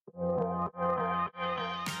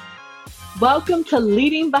Welcome to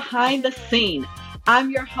Leading Behind the Scene. I'm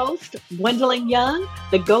your host, Gwendolyn Young,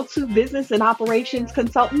 the go-to business and operations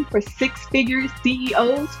consultant for six-figure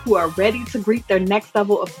CEOs who are ready to greet their next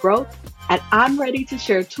level of growth. And I'm ready to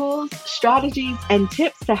share tools, strategies, and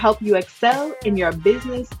tips to help you excel in your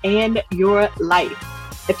business and your life.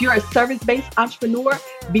 If you're a service-based entrepreneur,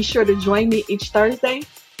 be sure to join me each Thursday.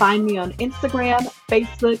 Find me on Instagram,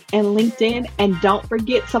 Facebook, and LinkedIn. And don't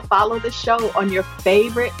forget to follow the show on your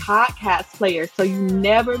favorite podcast player so you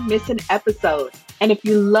never miss an episode. And if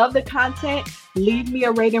you love the content, leave me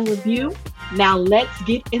a rate and review. Now let's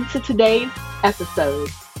get into today's episode.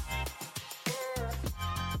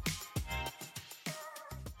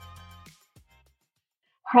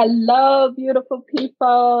 Hello, beautiful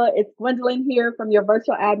people. It's Gwendolyn here from your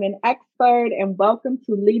virtual admin expert, and welcome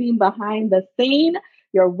to Leading Behind the Scene,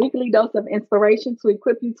 your weekly dose of inspiration to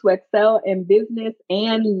equip you to excel in business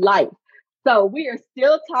and life. So we are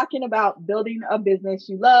still talking about building a business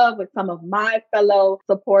you love with some of my fellow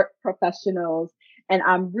support professionals. And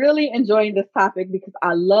I'm really enjoying this topic because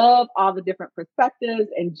I love all the different perspectives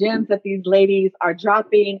and gems that these ladies are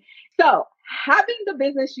dropping. So having the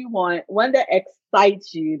business you want, one that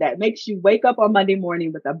excites you, that makes you wake up on Monday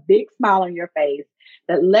morning with a big smile on your face,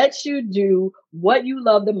 that lets you do what you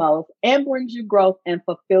love the most and brings you growth and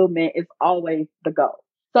fulfillment is always the goal.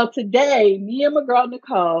 So today, me and my girl,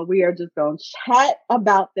 Nicole, we are just going to chat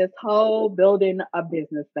about this whole building a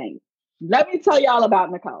business thing. Let me tell y'all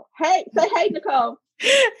about Nicole. Hey, say hey, Nicole.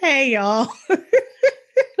 Hey, y'all.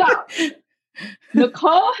 So,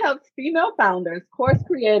 Nicole helps female founders, course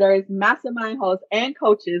creators, mastermind hosts, and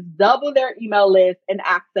coaches double their email list and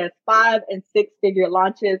access 5- and 6-figure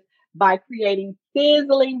launches by creating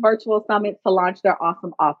sizzling virtual summits to launch their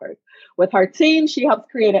awesome offers. With her team, she helps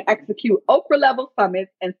create and execute Oprah-level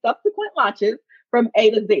summits and subsequent launches from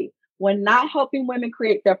A to Z. When not helping women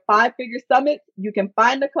create their 5-figure summits, you can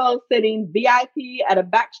find Nicole sitting VIP at a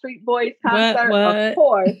Backstreet Boys concert, of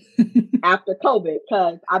course, after COVID,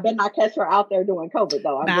 because I bet not catch her out there doing COVID,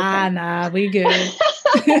 though. Nah, we good.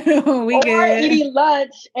 Or eating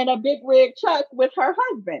lunch in a big rig truck with her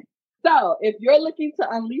husband. So if you're looking to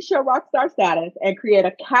unleash your rockstar status and create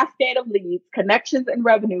a cascade of leads, connections, and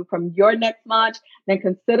revenue from your next launch, then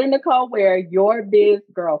consider Nicole Ware your biz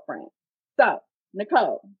girlfriend. So,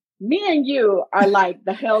 Nicole, me and you are like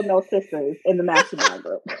the hell no sisters in the mastermind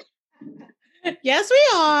group. Yes,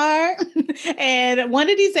 we are. And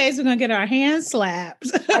one of these days, we're going to get our hands slapped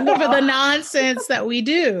for the nonsense that we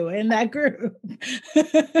do in that group.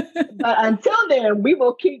 But until then, we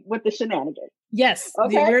will keep with the shenanigans. Yes.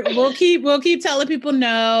 Okay. We'll keep telling people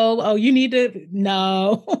no. Oh, you need to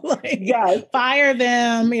no. Yes. Fire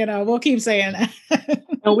them. We'll keep saying that.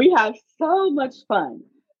 And we have so much fun.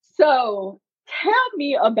 So tell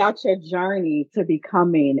me about your journey to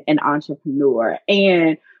becoming an entrepreneur,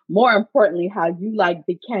 and more importantly, how you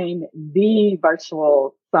became the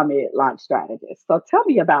virtual summit launch strategist. So tell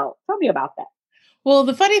me about that. Well,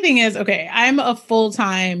 the funny thing is, okay, I'm a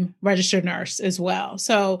full-time registered nurse as well.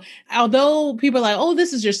 So although people are like, oh,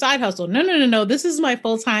 this is your side hustle. No. This is my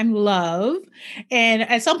full-time love. And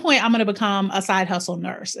at some point, I'm going to become a side hustle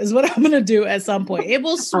nurse is what I'm going to do at some point. It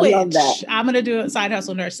will switch. I love that. I'm going to do side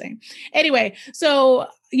hustle nursing. Anyway, so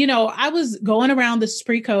I was going around this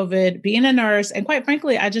pre-COVID, being a nurse. And quite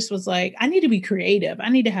frankly, I just was like, I need to be creative. I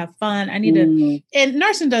need to have fun. I need to, and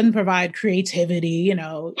nursing doesn't provide creativity,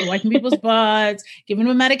 wiping people's butts, giving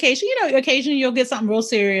them medication. Occasionally you'll get something real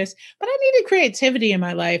serious, but I needed creativity in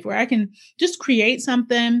my life where I can just create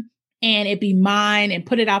something and it be mine and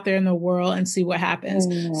put it out there in the world and see what happens.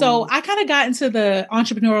 So I kind of got into the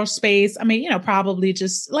entrepreneurial space. I mean, probably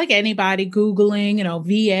just like anybody Googling,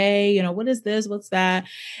 VA, what is this? What's that?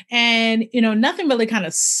 And, nothing really kind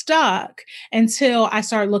of stuck until I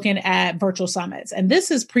started looking at virtual summits. And this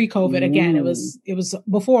is pre-COVID again. It was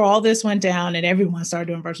before all this went down and everyone started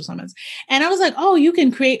doing virtual summits. And I was like, oh, you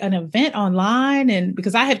can create an event online. And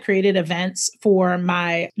because I had created events for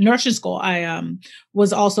my nursing school, I'm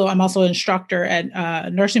also an instructor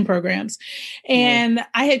at nursing programs. And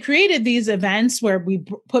I had created these events where we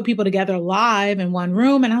put people together live in one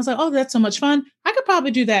room. And I was like, oh, that's so much fun. I could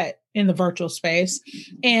probably do that in the virtual space.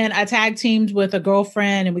 And I tag teamed with a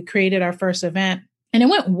girlfriend and we created our first event. And it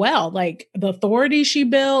went well, like the authority she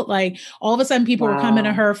built, like all of a sudden people were coming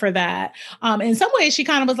to her for that. In some ways she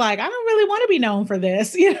kind of was like, I don't really want to be known for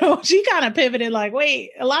this. She kind of pivoted like,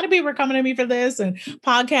 wait, a lot of people are coming to me for this and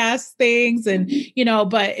podcast things. And,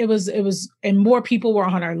 but it was, and more people were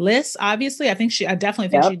on her list. Obviously, I definitely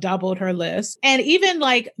think she doubled her list. And even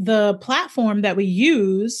like the platform that we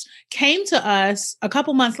use came to us a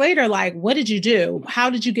couple months later, like, what did you do? How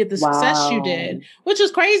did you get the success you did? Which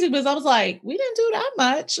was crazy because I was like, we didn't do that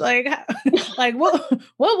much. Like what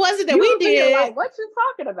was it that we did? Like, what you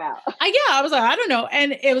talking about? I was like, I don't know.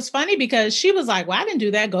 And it was funny because she was like, well, I didn't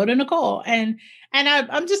do that. Go to Nicole. And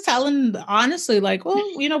I'm just telling honestly, like, well,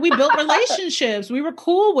 we built relationships. We were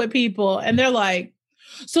cool with people. And they're like,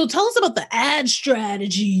 so tell us about the ad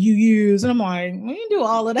strategy you use. And I'm like, we can do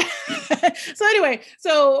all of that. So anyway,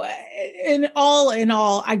 in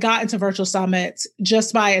all, I got into Virtual Summits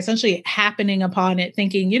just by essentially happening upon it,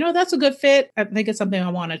 thinking, that's a good fit. I think it's something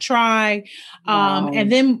I want to try.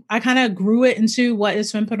 And then I kind of grew it into what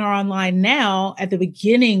is Fempreneur Online now. At the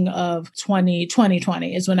beginning of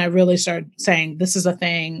 2020 is when I really started saying, this is a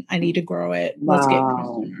thing. I need to grow it. Let's get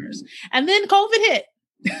customers. And then COVID hit.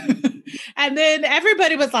 And then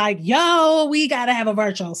everybody was like, yo, we got to have a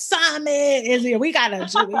virtual summit. We got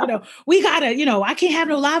to, I can't have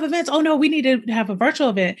no live events. Oh no, we need to have a virtual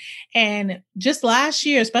event. And just last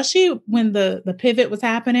year, especially when the pivot was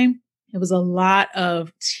happening, it was a lot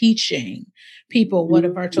of teaching people what a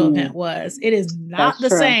virtual event was. It is not the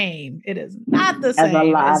same. It is not the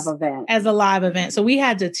same as a live event. So we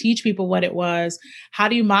had to teach people what it was. How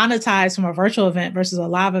do you monetize from a virtual event versus a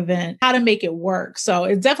live event? How to make it work. So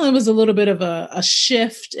it definitely was a little bit of a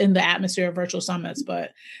shift in the atmosphere of virtual summits,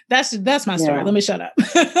 but that's my story. Let me shut up.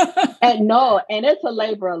 And it's a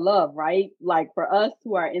labor of love, right? Like for us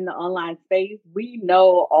who are in the online space, we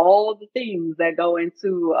know all the things that go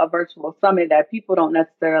into a virtual summit that people don't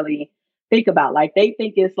necessarily think about. Like they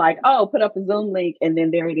think it's like, oh, put up a Zoom link and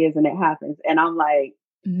then there it is and it happens. And I'm like,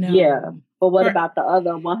 no. But what about the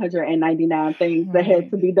other 199 things that had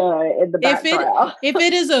to be done in the background? If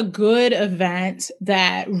it is a good event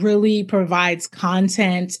that really provides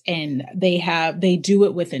content and they do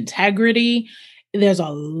it with integrity, there's a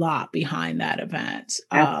lot behind that event.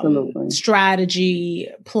 Absolutely. Strategy,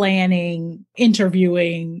 planning,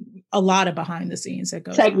 interviewing, a lot of behind the scenes that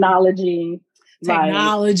goes technology.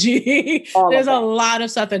 There's a lot of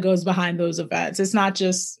stuff that goes behind those events. It's not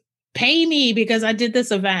just pay me because I did this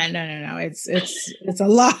event. No. It's a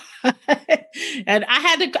lot. And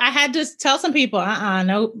I had to tell some people,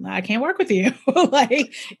 no, I can't work with you. Now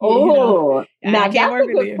that's a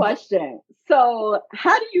good question. So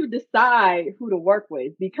how do you decide who to work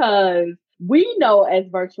with? Because we know as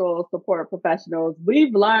virtual support professionals,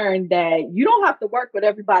 we've learned that you don't have to work with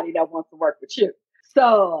everybody that wants to work with you.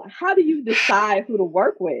 So how do you decide who to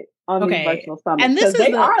work with on these virtual summits? Because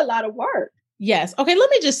they are a lot of work. Yes. Okay. Let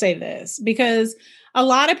me just say this, because a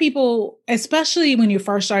lot of people, especially when you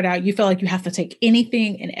first start out, you feel like you have to take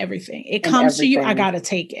anything and everything. It comes to you. I got to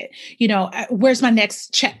take it. Where's my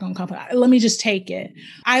next check going to come from? Let me just take it.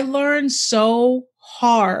 I learned so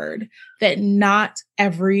hard that not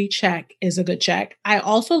every check is a good check. I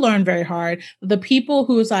also learned very hard the people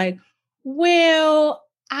who was like, well,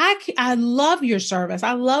 I love your service.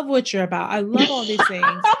 I love what you're about. I love all these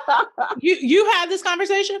things. You had this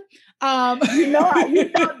conversation. I'm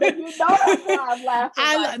laughing.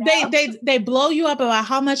 They blow you up about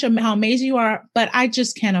how amazing you are, but I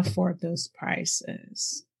just can't afford those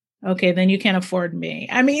prices. Okay, then you can't afford me.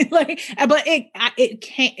 I mean, but it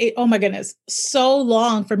can't. Oh my goodness, so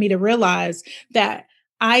long for me to realize that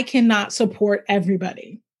I cannot support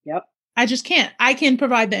everybody. Yep. I just can't. I can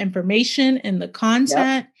provide the information and the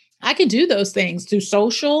content. Yep. I can do those things through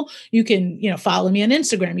social. You can, follow me on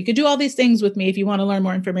Instagram. You can do all these things with me if you want to learn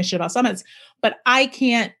more information about summits, but I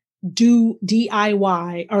can't do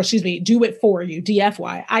DIY do it for you,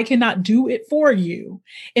 DFY. I cannot do it for you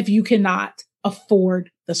if you cannot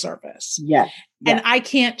afford the service. Yeah. And I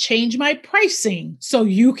can't change my pricing so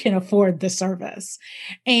you can afford the service.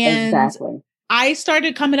 And exactly. I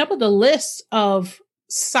started coming up with a list of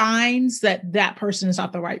signs that person is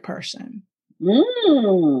not the right person.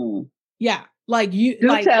 Yeah. Like you,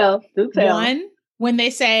 do tell. One, when they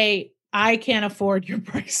say, I can't afford your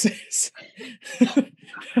prices. Oh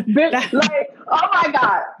my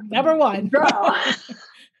God. Number one. Girl.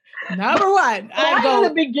 Number one. In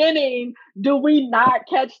the beginning, do we not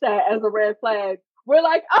catch that as a red flag? We're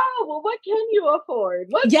like, oh, well, what can you afford?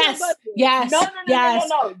 What's your budget? Yes.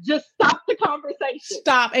 No. Just stop the conversation.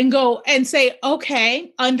 Stop and go and say,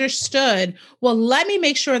 okay, understood. Well, let me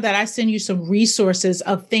make sure that I send you some resources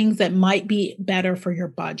of things that might be better for your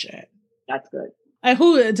budget. That's good.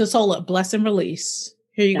 Who to soul up, bless and release.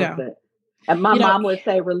 Here you That's go. it. And my mom would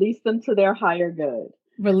say, release them to their higher good.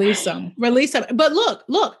 Release them. But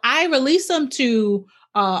look, I release them to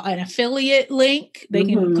an affiliate link. They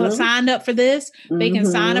can sign up for this. They can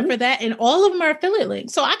sign up for that. And all of them are affiliate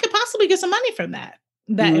links. So I could possibly get some money from that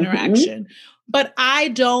interaction. But I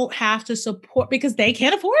don't have to support because they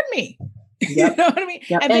can't afford me. Yep. You know what I mean?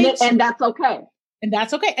 Yep. And that's okay. And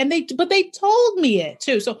that's okay. And they told me it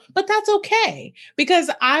too. So, but that's okay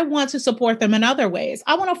because I want to support them in other ways.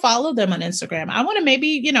 I want to follow them on Instagram. I want to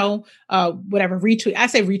maybe, retweet. I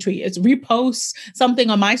say retweet. It's repost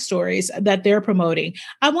something on my stories that they're promoting.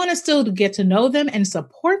 I want to still get to know them and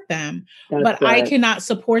support them, but good. I cannot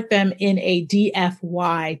support them in a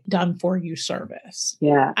DFY done for you service.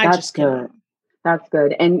 Yeah, that's good. That's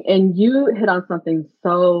good. And you hit on something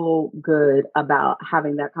so good about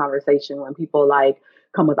having that conversation when people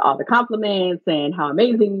come with all the compliments and how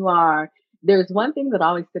amazing you are. There's one thing that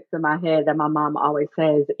always sticks in my head that my mom always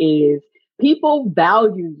says is people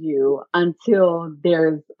value you until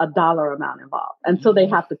there's a dollar amount involved, until they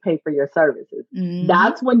have to pay for your services. Mm-hmm.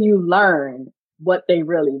 That's when you learn what they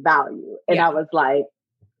really value. And I was like,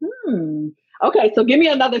 okay, so give me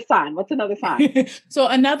another sign. What's another sign? So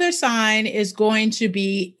another sign is going to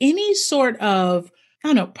be any sort of,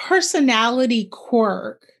 personality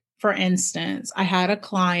quirk. For instance, I had a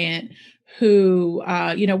client who,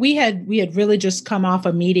 we had really just come off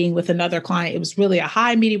a meeting with another client. It was really a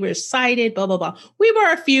high meeting. We were excited, blah, blah, blah. We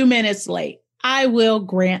were a few minutes late. I will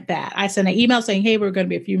grant that. I sent an email saying, hey, we're going to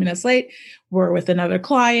be a few minutes late. We're with another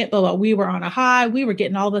client, blah, blah. We were on a high. We were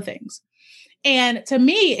getting all the things. And to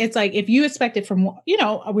me, it's like, if you expect it from,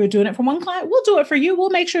 we're doing it from one client, we'll do it for you.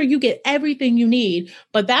 We'll make sure you get everything you need.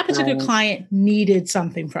 But that particular client needed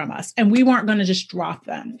something from us and we weren't going to just drop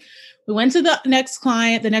them. We went to the next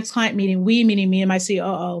client meeting, meaning me and my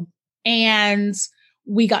COO, and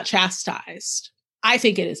we got chastised. I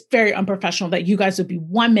think it is very unprofessional that you guys would be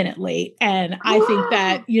 1 minute late. And I think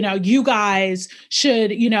that, you guys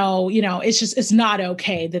should, it's not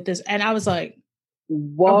okay that this, and I was like,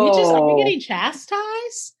 whoa. Are we getting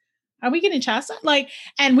chastised? Are we getting chastised?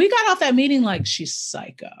 And we got off that meeting like, she's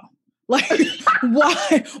psycho. Why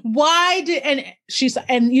did,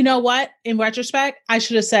 and you know what? In retrospect, I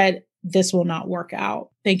should have said, this will not work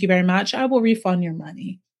out. Thank you very much. I will refund your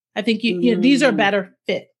money. I think these are better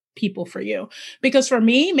fit people for you. Because for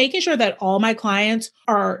me, making sure that all my clients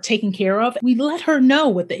are taken care of, we let her know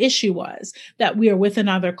what the issue was, that we are with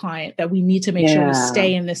another client, that we need to make sure we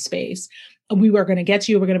stay in this space. We were going to get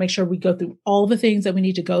to you. We're going to make sure we go through all the things that we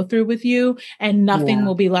need to go through with you, and nothing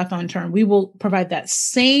will be left unturned. We will provide that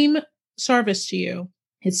same service to you.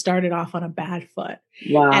 It started off on a bad foot.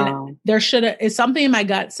 Wow. And it's something in my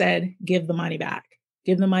gut said, give the money back.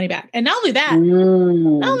 Give the money back. And not only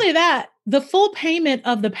that, the full payment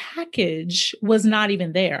of the package was not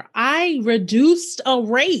even there. I reduced a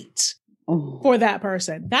rate for that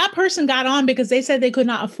person. That person got on because they said they could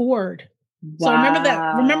not afford. Wow. So remember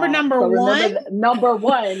that. Remember number one? Number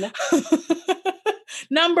one.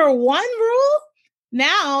 Number one rule?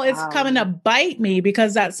 Now it's coming to bite me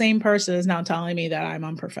because that same person is now telling me that I'm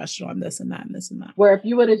unprofessional and this and that and this and that. Where if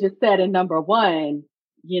you would have just said in number one,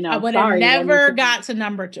 I would have never got to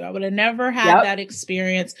number two. I would have never had that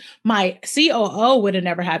experience. My COO would have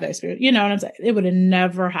never had that experience. You know what I'm saying? It would have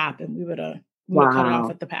never happened. We would have cut it off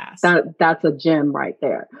at the pass. That's a gem right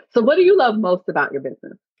there. So what do you love most about your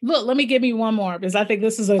business? Look, let me give me one more because I think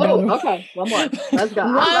this is another. Oh, okay. One more. Let's go.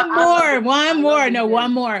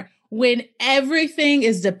 One more. When everything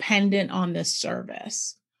is dependent on this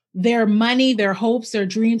service, their money, their hopes, their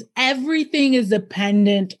dreams, everything is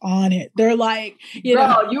dependent on it. They're like, you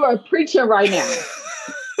are preaching right now.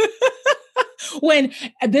 When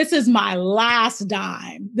this is my last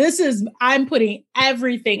dime, I'm putting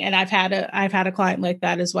everything. And I've had a client like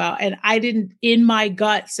that as well. And I didn't in my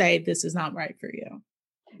gut say, this is not right for you.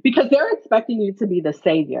 Because they're expecting you to be the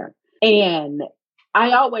savior. And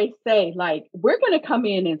I always say, we're going to come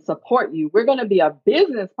in and support you. We're going to be a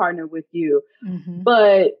business partner with you. Mm-hmm.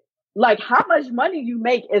 But how much money you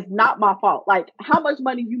make is not my fault. How much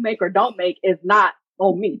money you make or don't make is not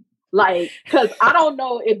on me. Because I don't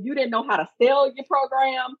know if you didn't know how to sell your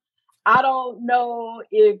program. I don't know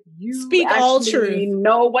if you speak all truth,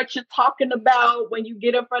 know what you're talking about when you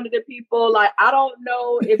get in front of the people. I don't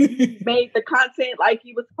know if you made the content like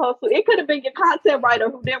you were supposed to. It could have been your content writer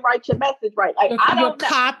who didn't write your message right. I don't know.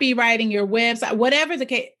 Copywriting your website, whatever the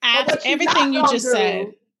case, everything you just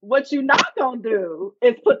said. What you're not going to do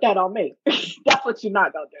is put that on me. That's what you're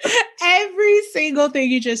not going to do. Every single thing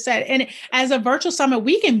you just said. And as a virtual summit,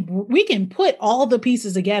 we can put all the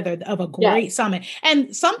pieces together of a great summit.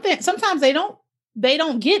 And sometimes they don't they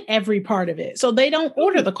don't get every part of it. So they don't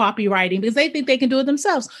order the copywriting because they think they can do it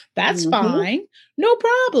themselves. That's fine. No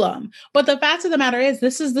problem. But the fact of the matter is,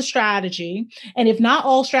 this is the strategy. And if not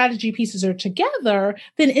all strategy pieces are together,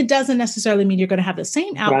 then it doesn't necessarily mean you're going to have the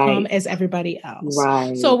same outcome as everybody else.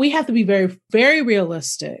 Right. So we have to be very, very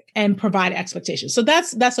realistic and provide expectations. So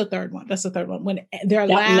that's a third one. That's the third one. When their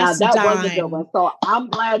last that dime. was a good one. So I'm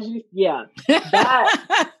glad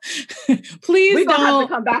that please we're gonna don't have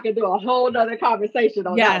to come back and do a whole nother conversation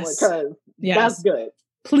on that one, because that's good.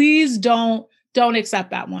 Please don't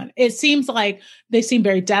accept that one. It seems like they seem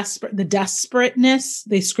very desperate. The desperateness,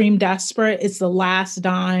 they scream desperate. It's the last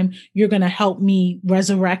dime. You're going to help me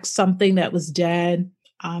resurrect something that was dead.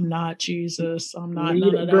 I'm not Jesus. I'm not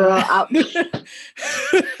none of that. Girl,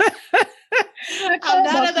 I'm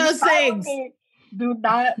none of those things. Do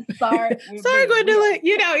not start. Sorry, Gwendolyn.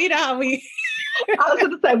 You know how we. I was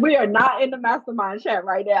going to say, we are not in the mastermind chat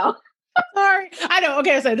right now. Sorry. I know.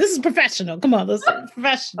 Okay, so this is professional. Come on, this is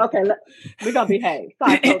professional. Okay, we're going to behave.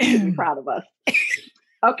 Side coach should be proud of us.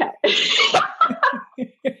 Okay.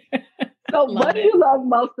 So what do you love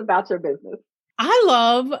most about your business? I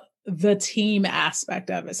love the team aspect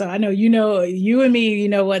of it. So I know, you and me,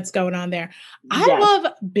 what's going on there. I love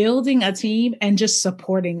building a team and just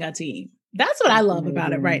supporting a team. That's what I love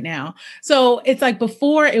about it right now. So it's like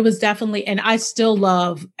before it was definitely, and I still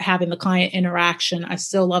love having the client interaction. I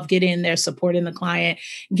still love getting in there, supporting the client,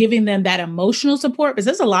 giving them that emotional support, because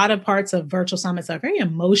there's a lot of parts of virtual summits that are very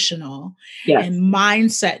emotional and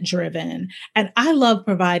mindset driven. And I love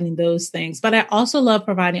providing those things, but I also love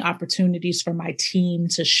providing opportunities for my team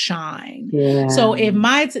to shine. Yeah. So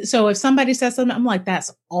if somebody says something, I'm like, that's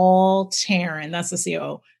all Taryn. That's the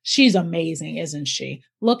COO. She's amazing, isn't she?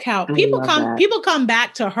 Look how people come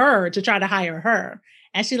back to her to try to hire her.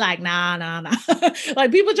 And she's like, nah.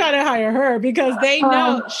 Like people try to hire her because they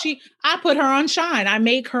know I put her on shine. I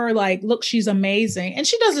make her like, look, she's amazing. And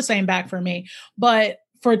she does the same back for me. But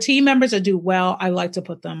for team members that do well, I like to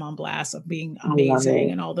put them on blast of being amazing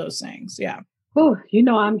and all those things. Yeah. Oh,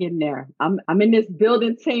 I'm getting there. I'm in this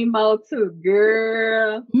building team mode too,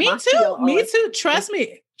 girl. Me too. Trust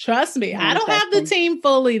me. I don't have the team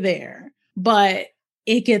fully there, but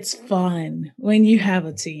it gets fun when you have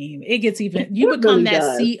a team. It gets even, you become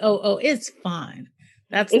that COO. It's fun.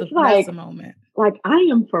 That's the moment. Like I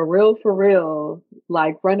am for real,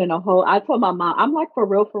 like running I told my mom, I'm like for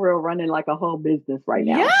real running like a whole business right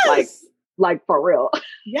now. Yes. Like for real.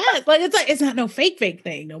 Yes. It's not no fake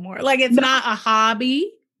thing no more. Like it's not a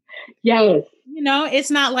hobby. Yes. It's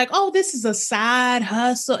not like, oh, this is a side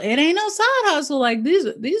hustle. It ain't no side hustle. Like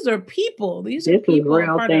these are people. These are people.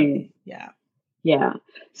 Real things. Yeah. Yeah.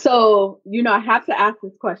 So, I have to ask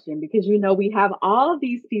this question because, we have all of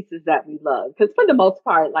these pieces that we love. Because for the most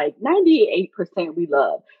part, like 98% we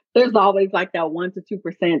love. There's always like that 1% to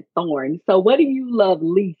 2% thorn. So what do you love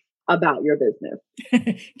least about your business?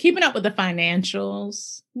 Keeping up with the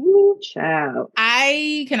financials. Ooh, child.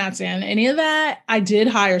 I cannot stand any of that. I did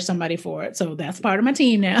hire somebody for it. So that's part of my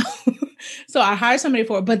team now. So I hired somebody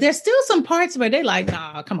for it, but there's still some parts where they like,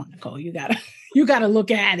 nah, come on, Nicole, you gotta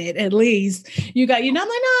look at it at least. I'm like,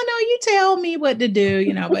 no, you tell me what to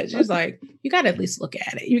do, but she's like, you gotta at least look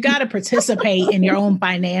at it. You gotta participate in your own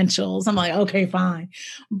financials. I'm like, okay, fine.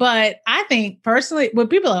 But I think personally, when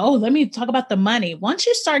people are like, oh, let me talk about the money. Once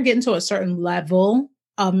you start getting to a certain level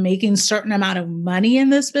of making certain amount of money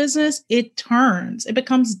in this business, it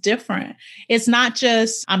becomes different. It's not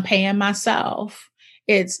just I'm paying myself.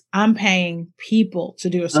 It's I'm paying people to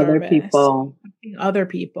do a service. Other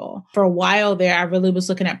people. For a while there, I really was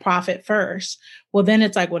looking at profit first. Well, then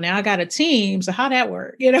it's like, well, now I got a team. So how that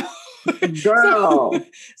work? Girl.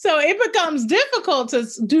 So it becomes difficult to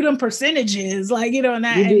do them percentages, like, and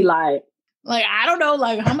that. You'd be like, I don't know,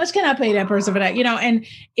 like how much can I pay that person for that? And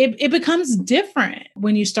it becomes different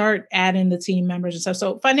when you start adding the team members and stuff.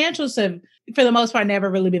 So financials have, for the most part, never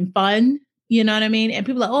really been fun. You know what I mean? And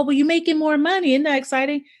people are like, oh, well, you're making more money. Isn't that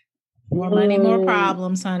exciting? More money, more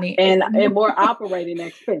problems, honey. And more operating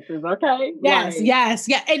expenses, okay? Yes.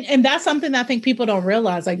 Yeah. And that's something that I think people don't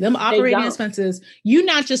realize. Like them operating expenses, you're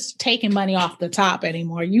not just taking money off the top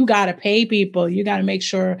anymore. You got to pay people. You got to make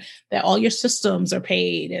sure that all your systems are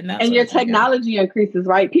paid. And your technology increases,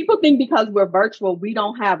 right? People think because we're virtual, we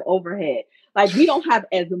don't have overhead. Like we don't have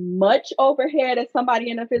as much overhead as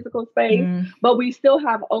somebody in a physical space, but we still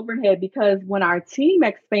have overhead because when our team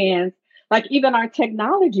expands, like even our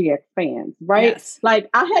technology expands, right? Yes. Like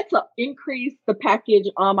I had to increase the package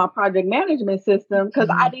on my project management system because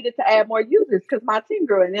I needed to add more users because my team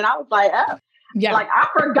grew. And then I was like, like I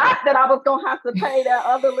forgot that I was going to have to pay that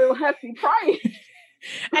other little hefty price.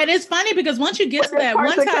 And it's funny because once you get to that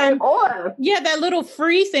one time, that little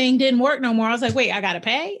free thing didn't work no more. I was like, wait, I got to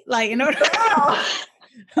pay? Like, in order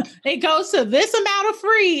it goes to this amount of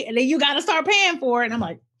free and then you got to start paying for it. And I'm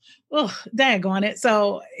like, oh, daggone it.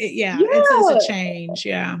 So it's a change.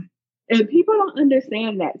 Yeah. And people don't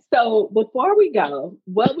understand that. So before we go,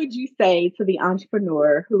 what would you say to the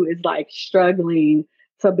entrepreneur who is like struggling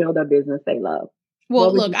to build a business they love?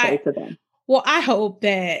 Well, what would you say to them? Well, I hope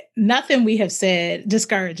that nothing we have said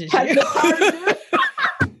discourages you.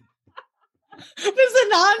 It's the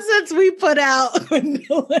nonsense we put out.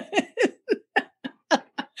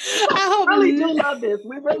 I hope we really do love this.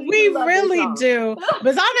 We really do.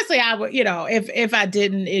 Because honestly, I would, if I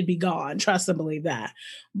didn't, it'd be gone. Trust and believe that.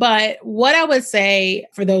 But what I would say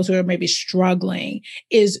for those who are maybe struggling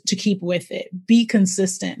is to keep with it. Be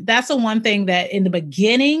consistent. That's the one thing that in the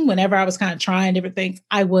beginning, whenever I was kind of trying different things,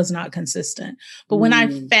 I was not consistent. But when I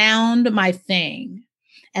found my thing,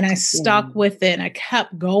 and I stuck with it and I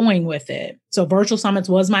kept going with it. So virtual summits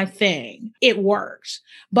was my thing. It worked.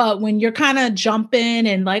 But when you're kind of jumping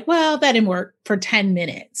and like, well, that didn't work for 10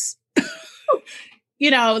 minutes.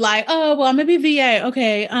 Like, oh, well, I'm going to be VA.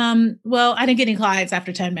 Okay. Well, I didn't get any clients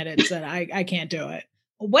after 10 minutes and I can't do it.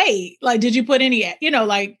 Wait, like, did you put any,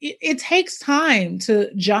 it takes time to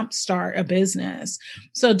jumpstart a business.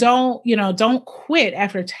 So don't quit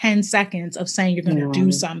after 10 seconds of saying you're going to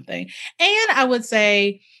do something. And I would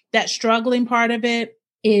say that struggling part of it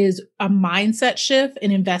is a mindset shift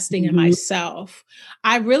in investing in myself.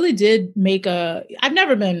 I really did I've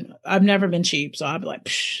never been cheap. So I'd be like,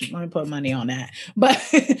 let me put money on that. But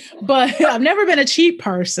I've never been a cheap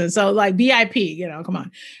person. So like VIP, come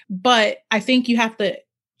on. But I think you have to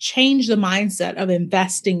change the mindset of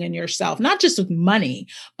investing in yourself, not just with money,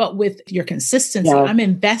 but with your consistency. Yeah. I'm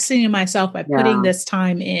investing in myself by putting this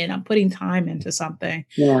time in. I'm putting time into something.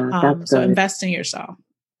 Yeah, so invest in yourself.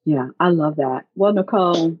 Yeah, I love that. Well,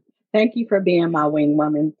 Nicole, thank you for being my wing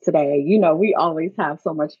woman today. We always have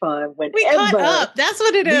so much fun. We caught up. That's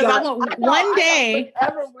what it is. One day.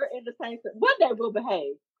 Whenever we're in the same, one day we'll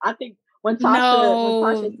behave. I think when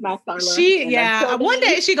Tasha smacks our lunch. One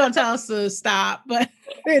day she's going to tell us to stop. But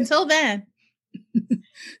until then.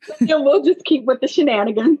 Then we'll just keep with the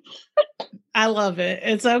shenanigans. I love it.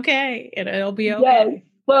 It's okay. It'll be okay. Yes.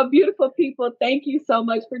 Well, beautiful people, thank you so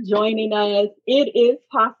much for joining us. It is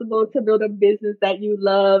possible to build a business that you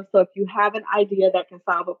love. So if you have an idea that can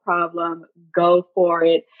solve a problem, go for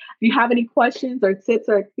it. If you have any questions or tips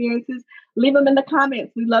or experiences, leave them in the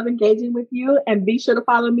comments. We love engaging with you. And be sure to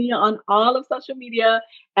follow me on all of social media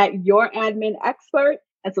at Your Admin Expert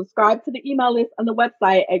and subscribe to the email list on the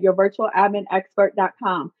website at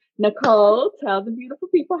yourvirtualadminexpert.com. Nicole, tell the beautiful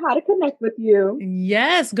people how to connect with you.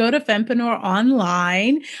 Yes, go to Fempreneur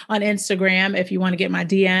Online on Instagram if you want to get my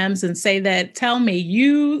DMs and say that, tell me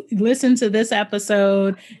you listen to this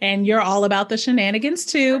episode and you're all about the shenanigans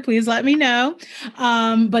too. Please let me know.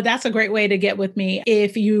 But that's a great way to get with me.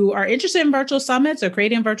 If you are interested in virtual summits or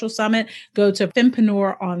creating a virtual summit, go to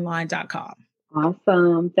fempreneuronline.com.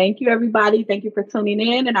 Awesome. Thank you, everybody. Thank you for tuning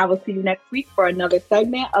in. And I will see you next week for another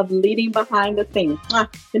segment of Leading Behind the Scenes.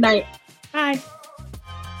 Good night. Bye.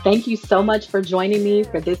 Thank you so much for joining me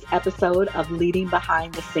for this episode of Leading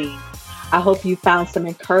Behind the Scenes. I hope you found some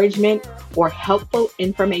encouragement or helpful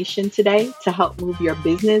information today to help move your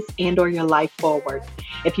business and or your life forward.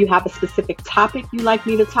 If you have a specific topic you'd like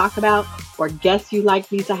me to talk about or guests you'd like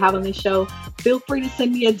me to have on the show, feel free to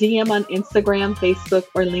send me a DM on Instagram, Facebook,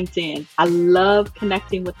 or LinkedIn. I love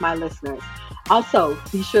connecting with my listeners. Also,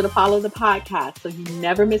 be sure to follow the podcast so you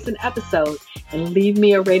never miss an episode and leave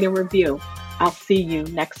me a rating review. I'll see you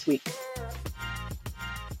next week.